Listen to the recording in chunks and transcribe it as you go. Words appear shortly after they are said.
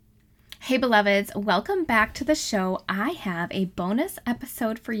Hey beloveds, welcome back to the show. I have a bonus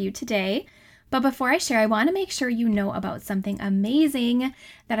episode for you today. But before I share, I want to make sure you know about something amazing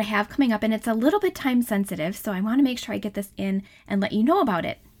that I have coming up, and it's a little bit time sensitive, so I want to make sure I get this in and let you know about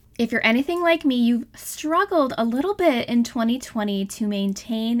it. If you're anything like me, you've struggled a little bit in 2020 to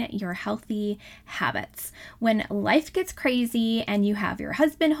maintain your healthy habits. When life gets crazy and you have your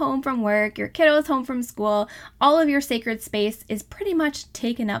husband home from work, your kiddos home from school, all of your sacred space is pretty much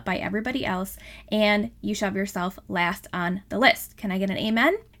taken up by everybody else, and you shove yourself last on the list. Can I get an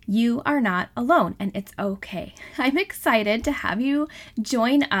amen? You are not alone, and it's okay. I'm excited to have you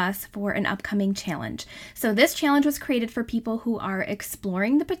join us for an upcoming challenge. So this challenge was created for people who are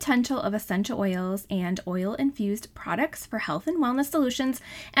exploring the potential of essential oils and oil-infused products for health and wellness solutions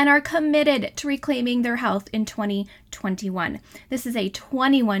and are committed to reclaiming their health in 2021. This is a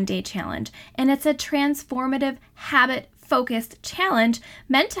 21-day challenge, and it's a transformative habit-focused challenge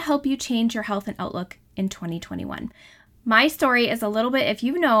meant to help you change your health and outlook in 2021. My story is a little bit, if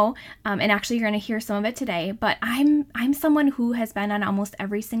you know, and actually you're going to hear some of it today, but I'm someone who has been on almost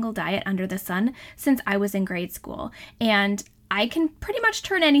every single diet under the sun since I was in grade school, and I can pretty much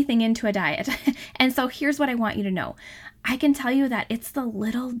turn anything into a diet. And so here's what I want you to know. I can tell you that it's the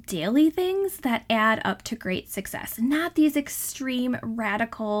little daily things that add up to great success, not these extreme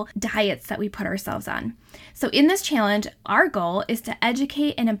radical diets that we put ourselves on. So in this challenge, our goal is to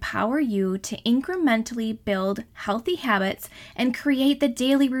educate and empower you to incrementally build healthy habits and create the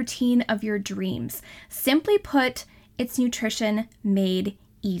daily routine of your dreams. Simply put, it's nutrition made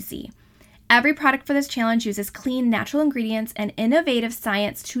easy. Every product for this challenge uses clean, natural ingredients and innovative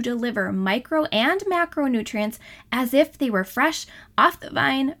science to deliver micro and macronutrients as if they were fresh off the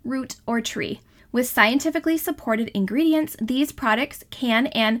vine, root, or tree. With scientifically supported ingredients, these products can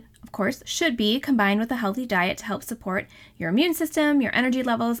and, of course, should be combined with a healthy diet to help support your immune system, your energy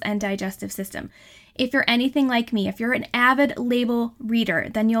levels, and digestive system. If you're anything like me, if you're an avid label reader,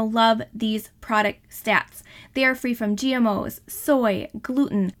 then you'll love these product stats. They are free from GMOs, soy,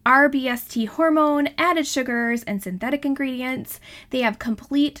 gluten, RBST hormone, added sugars, and synthetic ingredients. They have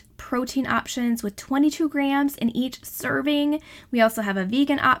complete protein options with 22 grams in each serving. We also have a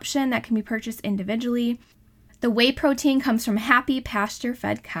vegan option that can be purchased individually. The whey protein comes from happy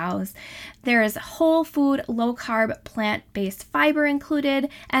pasture-fed cows. There is whole food, low-carb, plant-based fiber included,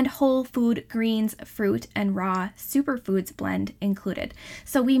 and whole food greens, fruit, and raw superfoods blend included.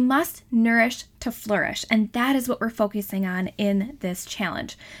 So we must nourish to flourish, and that is what we're focusing on in this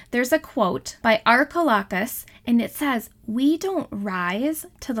challenge. There's a quote by Archilochus, and it says, "We don't rise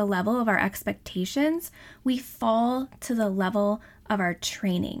to the level of our expectations, we fall to the level of our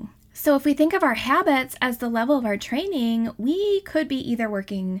training." So if we think of our habits as the level of our training, we could be either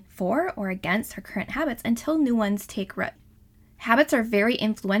working for or against our current habits until new ones take root. Habits are very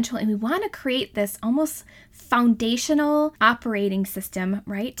influential, and we want to create this almost foundational operating system,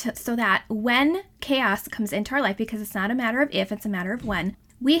 right? So that when chaos comes into our life, because it's not a matter of if, it's a matter of when,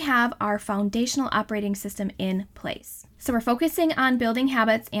 we have our foundational operating system in place. So we're focusing on building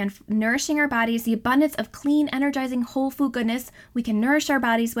habits and nourishing our bodies, the abundance of clean, energizing, whole food goodness we can nourish our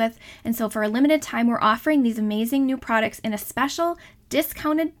bodies with. And so for a limited time, we're offering these amazing new products in a special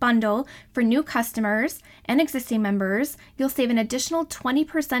discounted bundle for new customers and existing members. You'll save an additional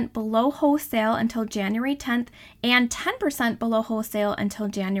 20% below wholesale until January 10th and 10% below wholesale until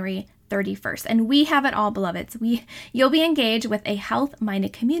January 31st. And we have it all, beloveds. You'll be engaged with a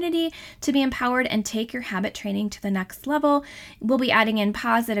health-minded community to be empowered and take your habit training to the next level. We'll be adding in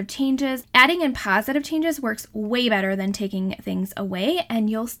positive changes. Adding in positive changes works way better than taking things away, and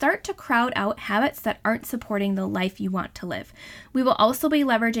you'll start to crowd out habits that aren't supporting the life you want to live. We will also be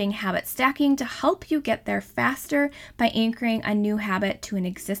leveraging habit stacking to help you get there faster by anchoring a new habit to an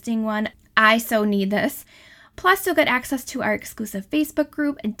existing one. I so need this. Plus, you'll get access to our exclusive Facebook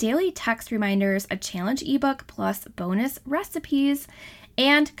group, daily text reminders, a challenge ebook, plus bonus recipes,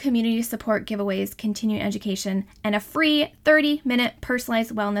 and community support giveaways, continuing education, and a free 30-minute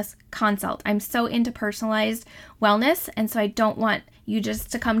personalized wellness consult. I'm so into personalized wellness, and so I don't want you just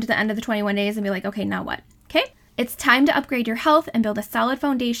to come to the end of the 21 days and be like, okay, now what? Okay? It's time to upgrade your health and build a solid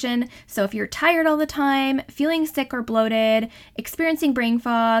foundation. So if you're tired all the time, feeling sick or bloated, experiencing brain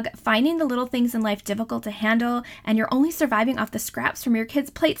fog, finding the little things in life difficult to handle, and you're only surviving off the scraps from your kids'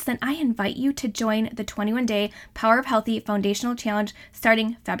 plates, then I invite you to join the 21-day Power of Healthy Foundational Challenge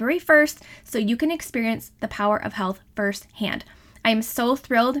starting February 1st so you can experience the power of health firsthand. I am so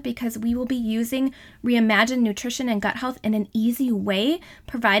thrilled because we will be using Reimagine Nutrition and Gut Health in an easy way,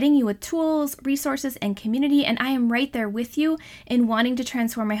 providing you with tools, resources, and community, and I am right there with you in wanting to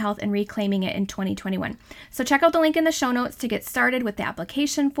transform my health and reclaiming it in 2021. So check out the link in the show notes to get started with the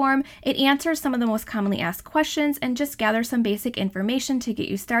application form. It answers some of the most commonly asked questions and just gather some basic information to get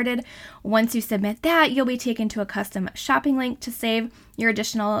you started. Once you submit that, you'll be taken to a custom shopping link to save your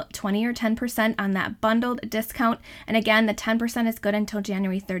additional 20 or 10% on that bundled discount. And again, the 10% is good until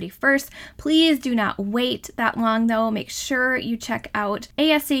January 31st. Please do not wait that long though. Make sure you check out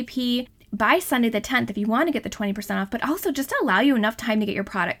ASAP by Sunday the 10th if you want to get the 20% off, but also just to allow you enough time to get your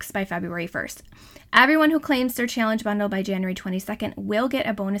products by February 1st. Everyone who claims their challenge bundle by January 22nd will get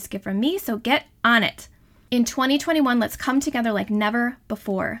a bonus gift from me, so get on it. In 2021, let's come together like never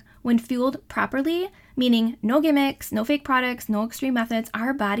before. When fueled properly, meaning no gimmicks, no fake products, no extreme methods,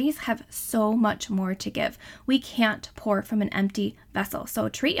 our bodies have so much more to give. We can't pour from an empty vessel. So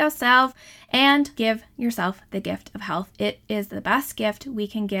treat yourself and give yourself the gift of health. It is the best gift we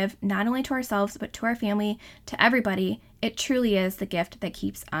can give, not only to ourselves, but to our family, to everybody. It truly is the gift that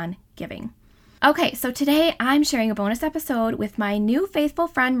keeps on giving. Okay, so today I'm sharing a bonus episode with my new faithful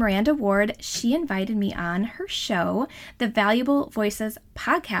friend, Miranda Ward. She invited me on her show, the Valuable Voices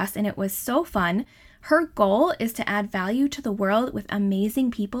podcast, and it was so fun. Her goal is to add value to the world with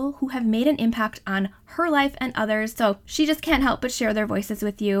amazing people who have made an impact on her life and others. So she just can't help but share their voices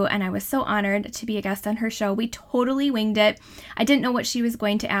with you. And I was so honored to be a guest on her show. We totally winged it. I didn't know what she was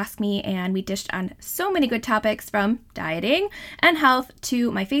going to ask me, and we dished on so many good topics, from dieting and health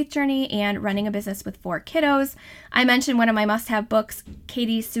to my faith journey and running a business with 4 kiddos. I mentioned one of my must-have books,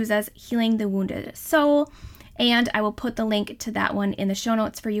 Katie Souza's Healing the Wounded Soul. And I will put the link to that one in the show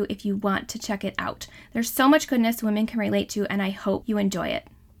notes for you if you want to check it out. There's so much goodness women can relate to, and I hope you enjoy it.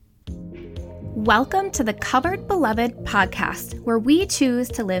 Welcome to the Covered Beloved podcast, where we choose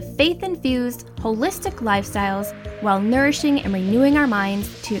to live faith-infused, holistic lifestyles while nourishing and renewing our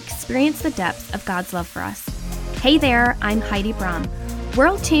minds to experience the depths of God's love for us. Hey there, I'm Heidi Brahm,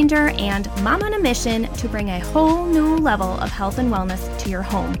 world changer and mom on a mission to bring a whole new level of health and wellness to your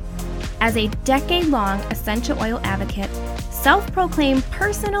home. As a decade-long essential oil advocate, self-proclaimed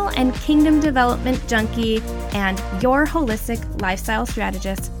personal and kingdom development junkie, and your holistic lifestyle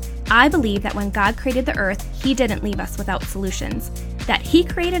strategist, I believe that when God created the earth, He didn't leave us without solutions, that He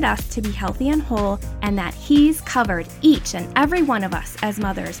created us to be healthy and whole, and that He's covered each and every one of us as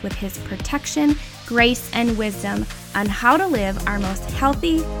mothers with His protection, grace, and wisdom on how to live our most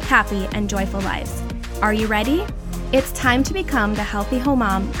healthy, happy, and joyful lives. Are you ready? It's time to become the healthy home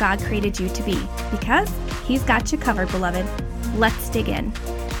mom God created you to be, because He's got you covered, beloved. Let's dig in.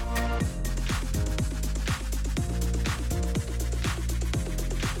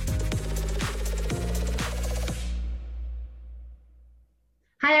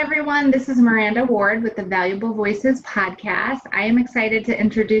 Hi, everyone. This is Miranda Ward with the Valuable Voices podcast. I am excited to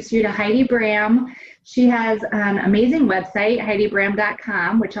introduce you to Heidi Brahm. She has an amazing website,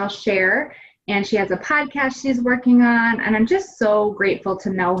 HeidiBrahm.com, which I'll share. And she has a podcast she's working on, and I'm just so grateful to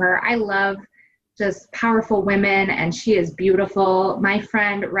know her. I love just powerful women, and she is beautiful. My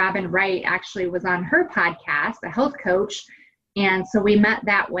friend Robin Wright actually was on her podcast, a health coach, and so we met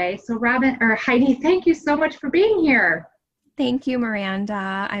that way. So Heidi, thank you so much for being here. Thank you,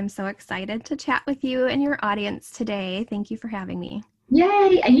 Miranda. I'm so excited to chat with you and your audience today. Thank you for having me.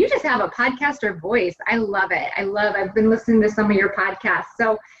 Yay. And you just have a podcaster voice. I love it. I've been listening to some of your podcasts.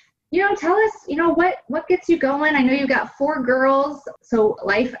 So tell us, what gets you going? I know you got 4 girls, so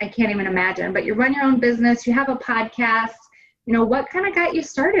life, I can't even imagine, but you run your own business, you have a podcast, what kind of got you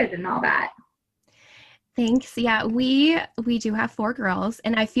started and all that? Thanks. Yeah, we do have 4 girls,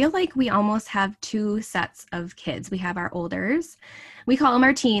 and I feel like we almost have 2 sets of kids. We have our olders. We call them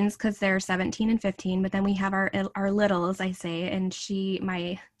our teens because they're 17 and 15, but then we have our littles, I say, and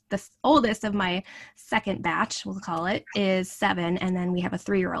the oldest of my second batch, we'll call it, is 7, and then we have a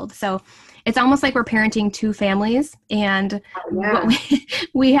 3-year-old. So it's almost like we're parenting 2 families, and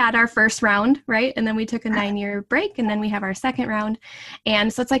we had our first round, right? And then we took a 9-year break, and then we have our second round.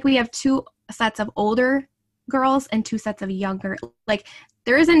 And so it's like we have 2 sets of older girls and 2 sets of younger. Like,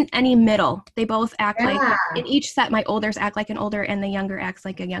 there isn't any middle. They both act like, in each set, my olders act like an older and the younger acts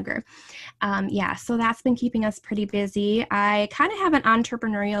like a younger. So that's been keeping us pretty busy. I kind of have an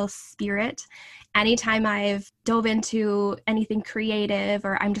entrepreneurial spirit. Anytime I've dove into anything creative,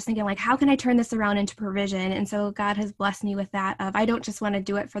 or I'm just thinking like, how can I turn this around into provision? And so God has blessed me with that I don't just want to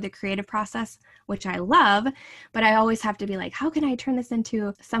do it for the creative process, which I love, but I always have to be like, how can I turn this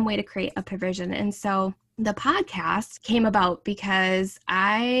into some way to create a provision? And so the podcast came about because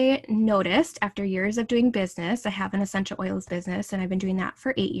I noticed after years of doing business, I have an essential oils business and I've been doing that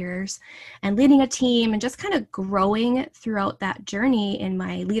for 8 years and leading a team and just kind of growing throughout that journey in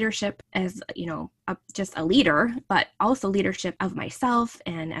my leadership as, just a leader, but also leadership of myself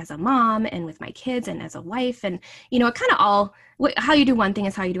and as a mom and with my kids and as a wife. And, it kind of all, how you do one thing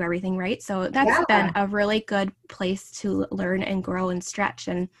is how you do everything, right? So that's been a really good place to learn and grow and stretch.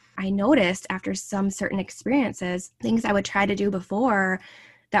 And I noticed after some certain experiences, things I would try to do before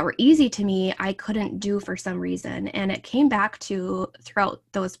that were easy to me, I couldn't do for some reason. And it came back to throughout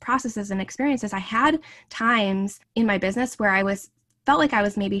those processes and experiences, I had times in my business where felt like I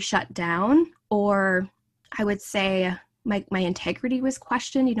was maybe shut down, or I would say my integrity was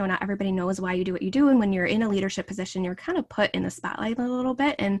questioned. Not everybody knows why you do what you do. And when you're in a leadership position, you're kind of put in the spotlight a little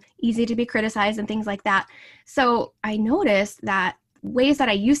bit and easy to be criticized and things like that. So I noticed that ways that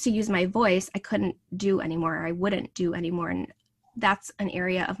I used to use my voice, I couldn't do anymore, or I wouldn't do anymore. And that's an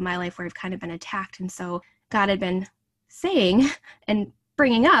area of my life where I've kind of been attacked. And so God had been saying and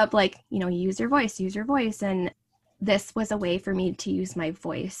bringing up, use your voice. And this was a way for me to use my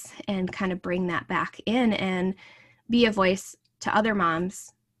voice and kind of bring that back in and be a voice to other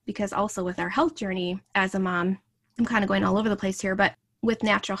moms, because also with our health journey as a mom, I'm kind of going all over the place here, but with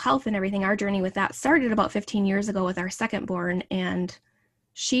natural health and everything, our journey with that started about 15 years ago with our second born. And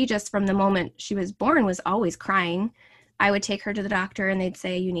she just from the moment she was born was always crying. I would take her to the doctor and they'd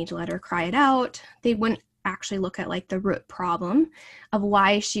say, you need to let her cry it out. They wouldn't actually look at the root problem of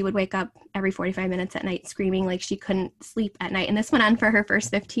why she would wake up every 45 minutes at night screaming like she couldn't sleep at night. And this went on for her first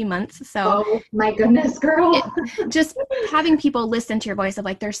 15 months. So oh my goodness, girl. Just having people listen to your voice of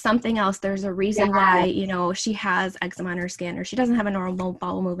there's something else. There's a reason why, she has eczema on her skin, or she doesn't have a normal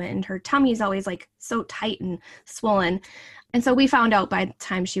bowel movement and her tummy is always so tight and swollen. And so we found out by the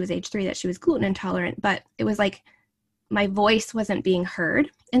time she was age 3 that she was gluten intolerant, but it was my voice wasn't being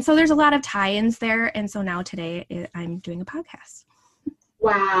heard. And so there's a lot of tie-ins there. And so now today I'm doing a podcast.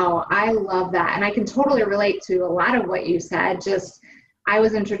 Wow. I love that. And I can totally relate to a lot of what you said. I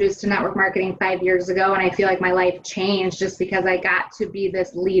was introduced to network marketing 5 years ago, and I feel like my life changed just because I got to be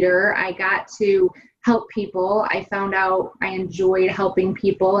this leader. I got to help people. I found out I enjoyed helping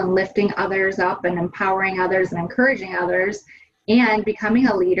people and lifting others up and empowering others and encouraging others and becoming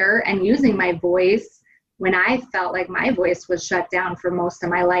a leader and using my voice when I felt like my voice was shut down for most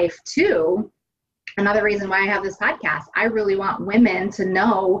of my life too. Another reason why I have this podcast, I really want women to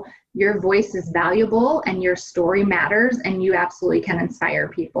know your voice is valuable and your story matters and you absolutely can inspire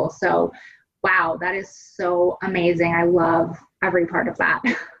people. So, wow, that is so amazing. I love every part of that.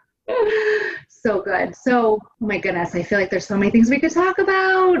 So good. So, oh my goodness, I feel like there's so many things we could talk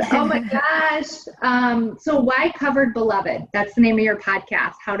about. Oh my gosh. So why Covered Beloved? That's the name of your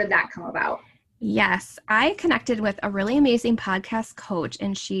podcast. How did that come about? Yes, I connected with a really amazing podcast coach,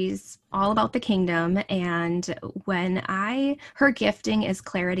 and she's all about the kingdom. And her gifting is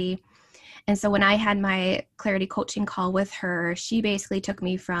clarity. And so when I had my clarity coaching call with her, she basically took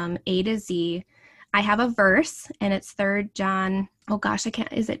me from A to Z. I have a verse, and it's 3 John. Oh gosh,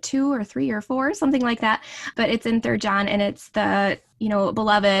 is it 2 or 3 or 4, something like that? But it's in 3 John, and it's the,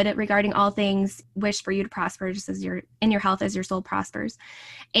 beloved, regarding all things, wish for you to prosper just as you're in your health as your soul prospers.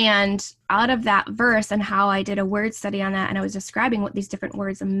 And out of that verse and how I did a word study on that, and I was describing what these different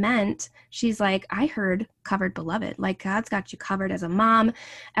words meant, she's like, I heard covered beloved, God's got you covered as a mom,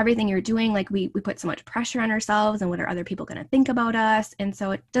 everything you're doing, we put so much pressure on ourselves, and what are other people going to think about us? And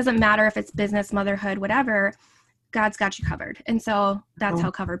so it doesn't matter if it's business, motherhood, whatever, God's got you covered. And so that's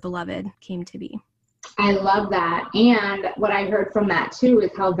how Covered Beloved came to be. I love that. And what I heard from that too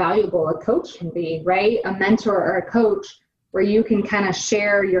is how valuable a coach can be, right? A mentor or a coach where you can kind of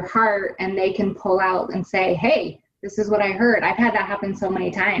share your heart and they can pull out and say, hey, this is what I heard. I've had that happen so many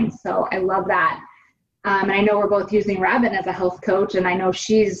times. So I love that. And I know we're both using Robin as a health coach, and I know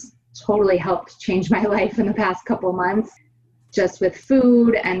she's totally helped change my life in the past couple months, just with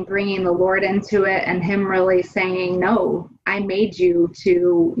food and bringing the Lord into it and him really saying, no, I made you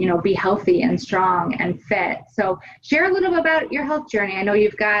to, be healthy and strong and fit. So share a little bit about your health journey. I know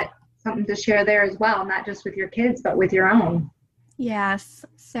you've got something to share there as well, not just with your kids, but with your own. Yes.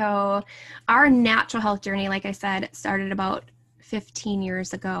 So our natural health journey, like I said, started about 15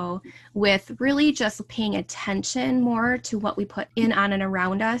 years ago with really just paying attention more to what we put in, on, and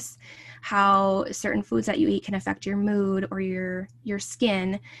around us, how certain foods that you eat can affect your mood or your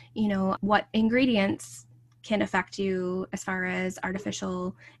skin, what ingredients can affect you as far as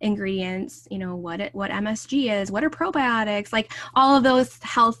artificial ingredients, what MSG is, what are probiotics, all of those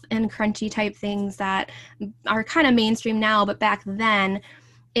health and crunchy type things that are kind of mainstream now, but back then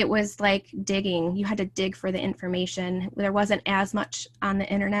it was like digging. You had to dig for the information. There wasn't as much on the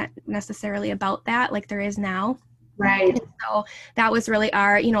internet necessarily about that like there is now. Right. And so that was really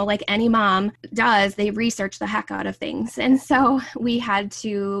our, like any mom does, they research the heck out of things. And so we had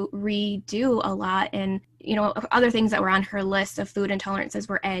to redo a lot. And, other things that were on her list of food intolerances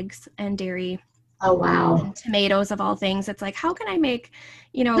were eggs and dairy. Oh, wow. And tomatoes of all things. It's like, how can I make,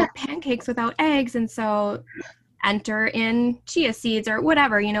 pancakes without eggs? And so enter in chia seeds or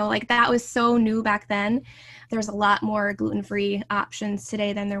whatever, like that was so new back then. There's a lot more gluten-free options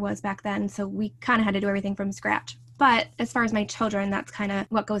today than there was back then. So we kind of had to do everything from scratch. But as far as my children, that's kind of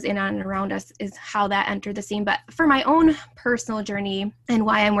what goes in on and around us is how that entered the scene. But for my own personal journey and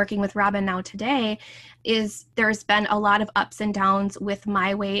why I'm working with Robin now today is there's been a lot of ups and downs with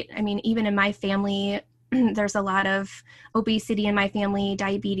my weight. I mean, even in my family, there's a lot of obesity in my family,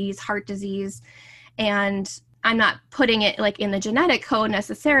 diabetes, heart disease, and I'm not putting it like in the genetic code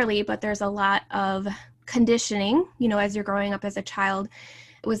necessarily, but there's a lot of conditioning, as you're growing up as a child.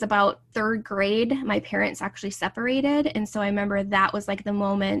 It was about third grade. My parents actually separated. And so I remember that was like the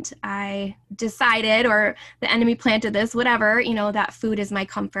moment I decided, or the enemy planted this, whatever, that food is my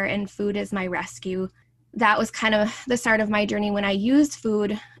comfort and food is my rescue. That was kind of the start of my journey when I used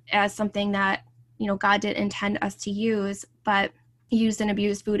food as something that, God didn't intend us to use, but used and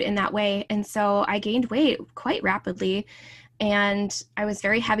abused food in that way. And so I gained weight quite rapidly. And I was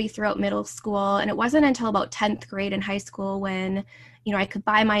very heavy throughout middle school. And it wasn't until about 10th grade in high school when, I could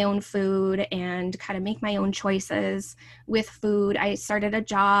buy my own food and kind of make my own choices with food. I started a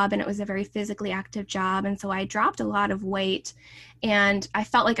job and it was a very physically active job. And so I dropped a lot of weight and I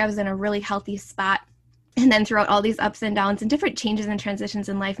felt like I was in a really healthy spot. And then throughout all these ups and downs and different changes and transitions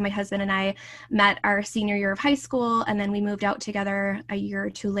in life, my husband and I met our senior year of high school, and then we moved out together a year or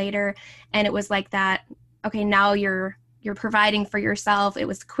two later. And it was like that, okay, now you're providing for yourself. It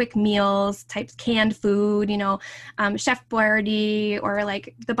was quick meals, types canned food, Chef Boyardee or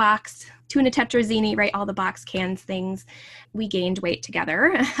like the box tuna tetrazzini, right? All the box cans things. We gained weight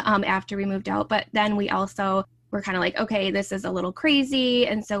together after we moved out, but then we also were kind of like, okay, this is a little crazy.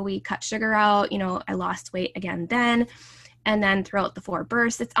 And so we cut sugar out, I lost weight again then. And then throughout the 4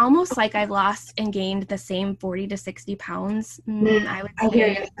 bursts, it's almost like I've lost and gained the same 40 to 60 pounds. I would say I hear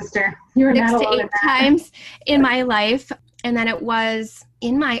you, sister. You're 6 to 8 times in my life. And then it was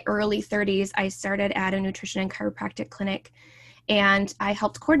in my early 30s, I started at a nutrition and chiropractic clinic, and I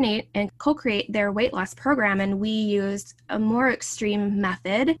helped coordinate and co-create their weight loss program. And we used a more extreme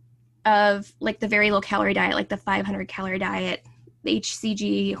method of like the very low calorie diet, like the 500 calorie diet, the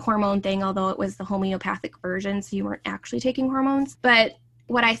HCG hormone thing, although it was the homeopathic version, so you weren't actually taking hormones. But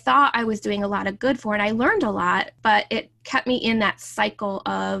what I thought I was doing a lot of good for, and I learned a lot, but it kept me in that cycle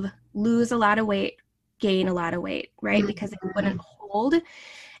of lose a lot of weight, gain a lot of weight, right? Because it wouldn't hold.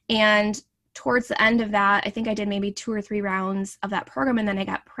 And towards the end of that, I think I did maybe 2 or 3 rounds of that program, and then I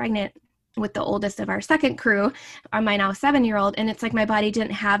got pregnant with the oldest of our second crew, my now 7-year-old. And it's like my body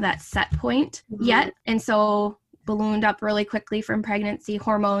didn't have that set point yet. And so ballooned up really quickly from pregnancy,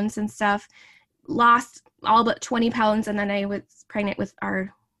 hormones and stuff, lost all but 20 pounds. And then I was pregnant with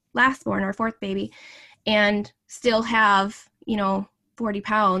our last born, our 4th baby, and still have, 40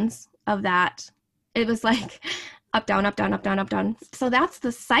 pounds of that. It was like up, down, up, down, up, down, up, down. So that's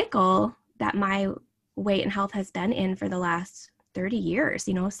the cycle that my weight and health has been in for the last 30 years,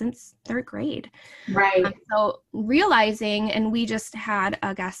 since 3rd grade. Right. So realizing, and we just had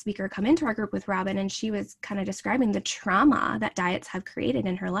a guest speaker come into our group with Robin, and she was kind of describing the trauma that diets have created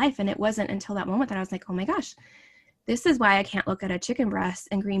in her life. And it wasn't until that moment that I was like, oh my gosh, this is why I can't look at a chicken breast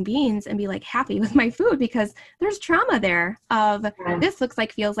and green beans and be like happy with my food, because there's trauma there of this looks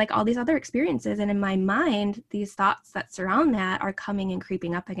like, feels like all these other experiences. And in my mind, these thoughts that surround that are coming and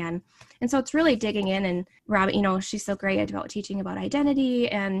creeping up again. And so it's really digging in. And Robin, she's so great about teaching about identity,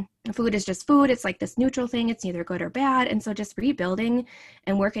 and food is just food. It's like this neutral thing. It's neither good or bad. And so just rebuilding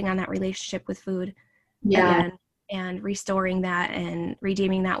and working on that relationship with food again, and restoring that and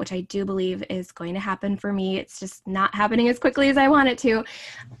redeeming that, which I do believe is going to happen for me. It's just not happening as quickly as I want it to.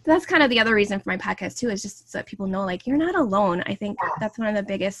 That's kind of the other reason for my podcast too, is just so that people know, like, you're not alone. I think that's one of the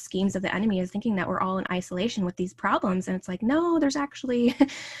biggest schemes of the enemy, is thinking that we're all in isolation with these problems. And it's like, no, there's actually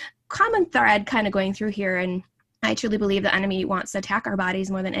common thread kind of going through here. And I truly believe the enemy wants to attack our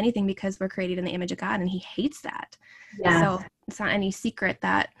bodies more than anything, because we're created in the image of God and he hates that. So it's not any secret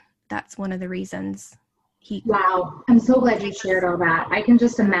that that's one of the reasons. Wow. I'm so glad you shared all that. I can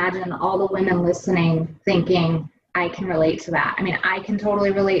just imagine all the women listening thinking, I can relate to that. I mean, I can totally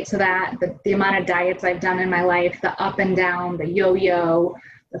relate to that. The amount of diets I've done in my life, the up and down, the yo-yo,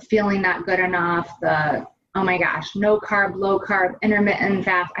 the feeling not good enough, the oh my gosh, no carb, low carb, intermittent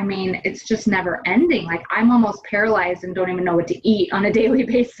fast. I mean, it's just never ending. Like I'm almost paralyzed and don't even know what to eat on a daily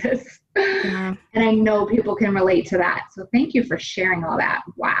basis. Yeah. And I know people can relate to that. So thank you for sharing all that.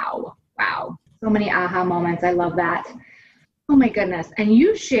 Wow. Wow. So many aha moments. I love that. Oh my goodness. And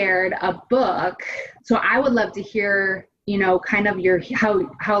you shared a book. So I would love to hear, kind of your,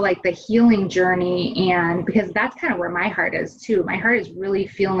 how like the healing journey, and because that's kind of where my heart is too. My heart is really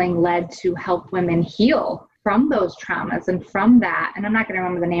feeling led to help women heal from those traumas and from that. And I'm not going to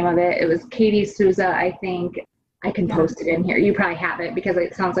remember the name of it. It was Katie Souza, I think. I can post it in here. You probably have it because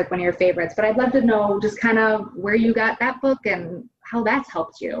it sounds like one of your favorites, but I'd love to know just kind of where you got that book and how that's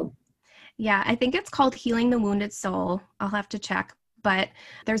helped you. Yeah, I think it's called Healing the Wounded Soul. I'll have to check. But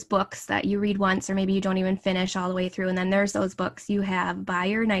there's books that you read once or maybe you don't even finish all the way through. And then there's those books you have by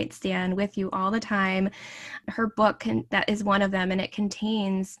your nightstand with you all the time. Her book, that is one of them. And it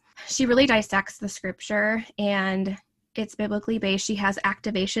contains, she really dissects the scripture and it's biblically based. She has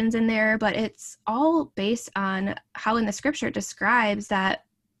activations in there, but it's all based on how in the scripture it describes that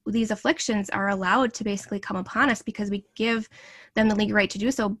these afflictions are allowed to basically come upon us because we give them the legal right to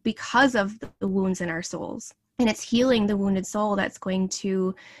do so because of the wounds in our souls. And it's healing the wounded soul that's going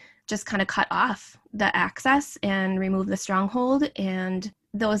to just kind of cut off the access and remove the stronghold. And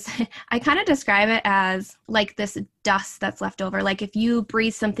those, I kind of describe it as like this dust that's left over. Like if you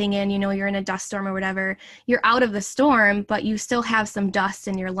breathe something in, you're in a dust storm or whatever, you're out of the storm, but you still have some dust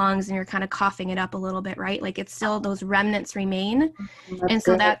in your lungs and you're kind of coughing it up a little bit, right? Like it's still, those remnants remain. And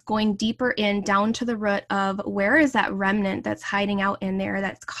so that's going deeper in down to the root of where is that remnant that's hiding out in there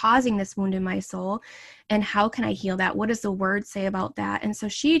that's causing this wound in my soul, and how can I heal that? What does the word say about that? And so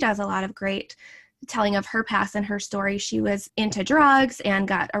she does a lot of great telling of her past and her story. She was into drugs and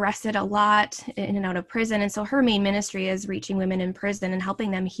got arrested a lot in and out of prison. And so her main ministry is reaching women in prison and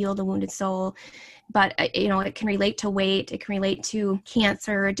helping them heal the wounded soul. But, it can relate to weight. It can relate to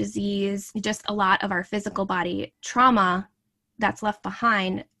cancer, disease, just a lot of our physical body trauma that's left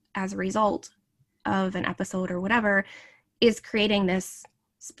behind as a result of an episode or whatever is creating this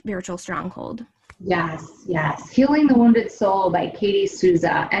spiritual stronghold. Yes, yes. Healing the Wounded Soul by Katie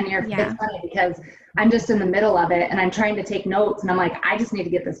Souza. And it's funny because I'm just in the middle of it and I'm trying to take notes and I'm like, I just need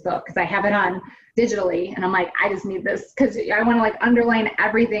to get this book because I have it on digitally. And I'm like, I just need this because I want to like underline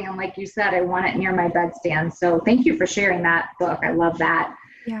everything. And like you said, I want it near my bedstand. So thank you for sharing that book. I love that.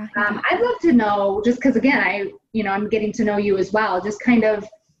 Yeah. I'd love to know, just because again, I'm getting to know you as well, just kind of,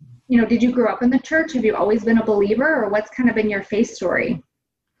 did you grow up in the church? Have you always been a believer, or what's kind of been your faith story?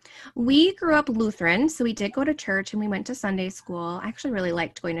 We grew up Lutheran, so we did go to church and we went to Sunday school. I actually really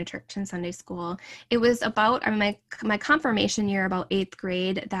liked going to church and Sunday school. It was about my confirmation year, about 8th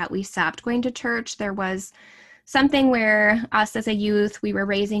grade, that we stopped going to church. There was something where us as a youth, we were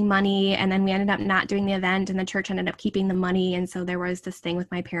raising money and then we ended up not doing the event and the church ended up keeping the money. And so there was this thing with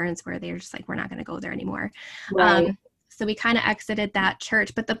my parents where they were just like, we're not going to go there anymore. Right. So we kind of exited that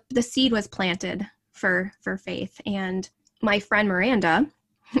church, but the seed was planted for faith. And my friend Miranda,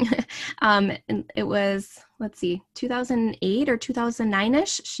 and it was, 2008 or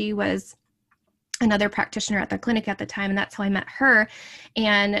 2009-ish. She was another practitioner at the clinic at the time, and that's how I met her.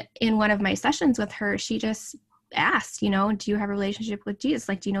 And in one of my sessions with her, she just asked, do you have a relationship with Jesus?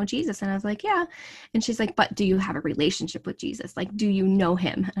 Like, do you know Jesus? And I was like, yeah. And she's like, but do you have a relationship with Jesus? Like, do you know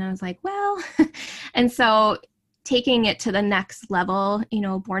him? And I was like, well, and so taking it to the next level,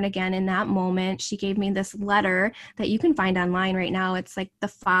 born again in that moment, she gave me this letter that you can find online right now. It's like the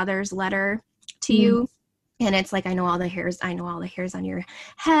Father's letter to you. And it's like, I know all the hairs on your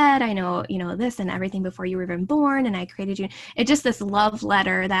head. I know, this and everything before you were even born. And I created you. It's just this love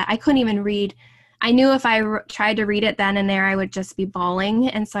letter that I couldn't even read. I knew if I tried to read it then and there, I would just be bawling.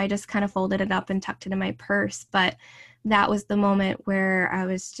 And so I just kind of folded it up and tucked it in my purse. But that was the moment where I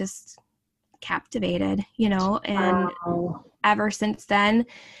was just captivated, and wow. Ever since then,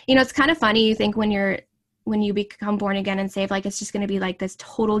 it's kind of funny. You think when you become born again and saved, like it's just going to be like this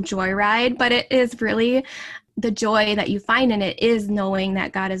total joyride, but it is really the joy that you find in it is knowing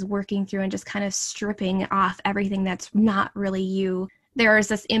that God is working through and just kind of stripping off everything that's not really you. There is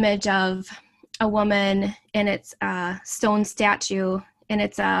this image of a woman and it's a stone statue. And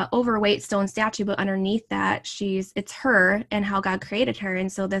it's a overweight stone statue, but underneath that, it's her and how God created her.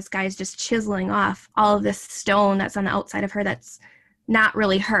 And so this guy's just chiseling off all of this stone that's on the outside of her that's not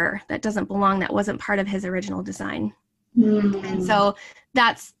really her, that doesn't belong, that wasn't part of his original design. Mm. And so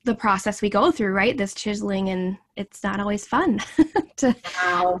that's the process we go through, right? This chiseling, and it's not always fun to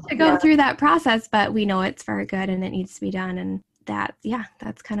go through that process, but we know it's for our good and it needs to be done. And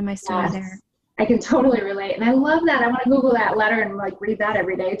that's kind of my story there. I can totally relate. And I love that. I want to Google that letter and like read that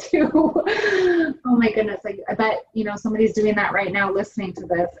every day too. Oh my goodness. Like, I bet, somebody's doing that right now listening to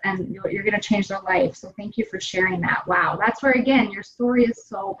this, and you're going to change their life. So thank you for sharing that. Wow. That's where, again, your story is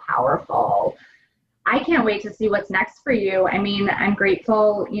so powerful. I can't wait to see what's next for you. I mean, I'm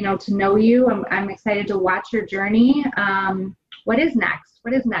grateful, to know you. I'm excited to watch your journey. What is next?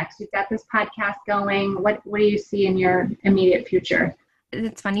 What is next? You've got this podcast going. What do you see in your immediate future?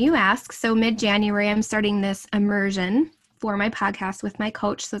 It's funny you ask. So mid-January, I'm starting this immersion for my podcast with my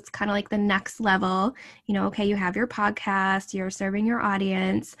coach. So it's kind of like the next level. Okay, you have your podcast, you're serving your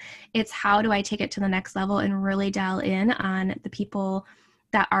audience. It's how do I take it to the next level and really dial in on the people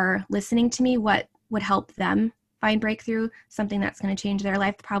that are listening to me, what would help them find breakthrough, something that's going to change their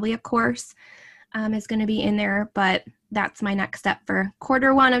life. Probably a course is going to be in there, but that's my next step for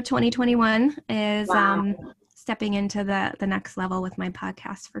Q1 of 2021 is stepping into the next level with my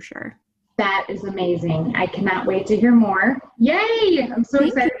podcast for sure. That is amazing. I cannot wait to hear more. Yay! I'm so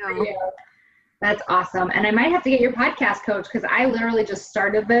excited for you. That's awesome. And I might have to get your podcast coach, because I literally just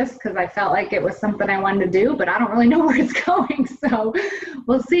started this because I felt like it was something I wanted to do, but I don't really know where it's going. So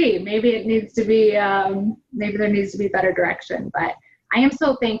we'll see. Maybe it needs to be, maybe there needs to be better direction. But I am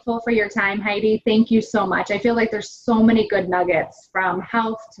so thankful for your time, Heidi. Thank you so much. I feel like there's so many good nuggets, from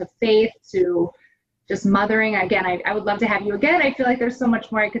health to faith to just mothering. Again, I would love to have you again. I feel like there's so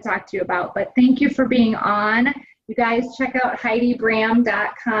much more I could talk to you about, but thank you for being on. You guys check out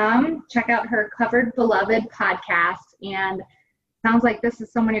HeidiBram.com. Check out her Covered Beloved podcast. And sounds like this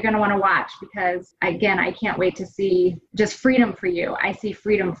is someone you're going to want to watch, because again, I can't wait to see just freedom for you. I see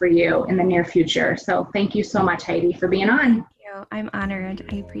freedom for you in the near future. So thank you so much, Heidi, for being on. Thank you. I'm honored.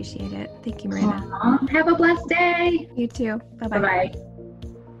 I appreciate it. Thank you, Miranda. Have a blessed day. You too. Bye-bye. Bye-bye.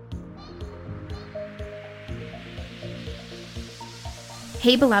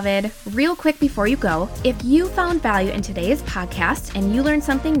 Hey, beloved, real quick before you go, if you found value in today's podcast and you learned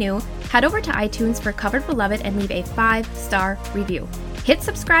something new, head over to iTunes for Covered Beloved and leave a 5-star review. Hit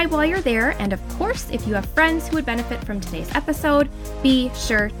subscribe while you're there, and of course, if you have friends who would benefit from today's episode, be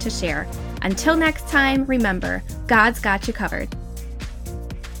sure to share. Until next time, remember, God's got you covered.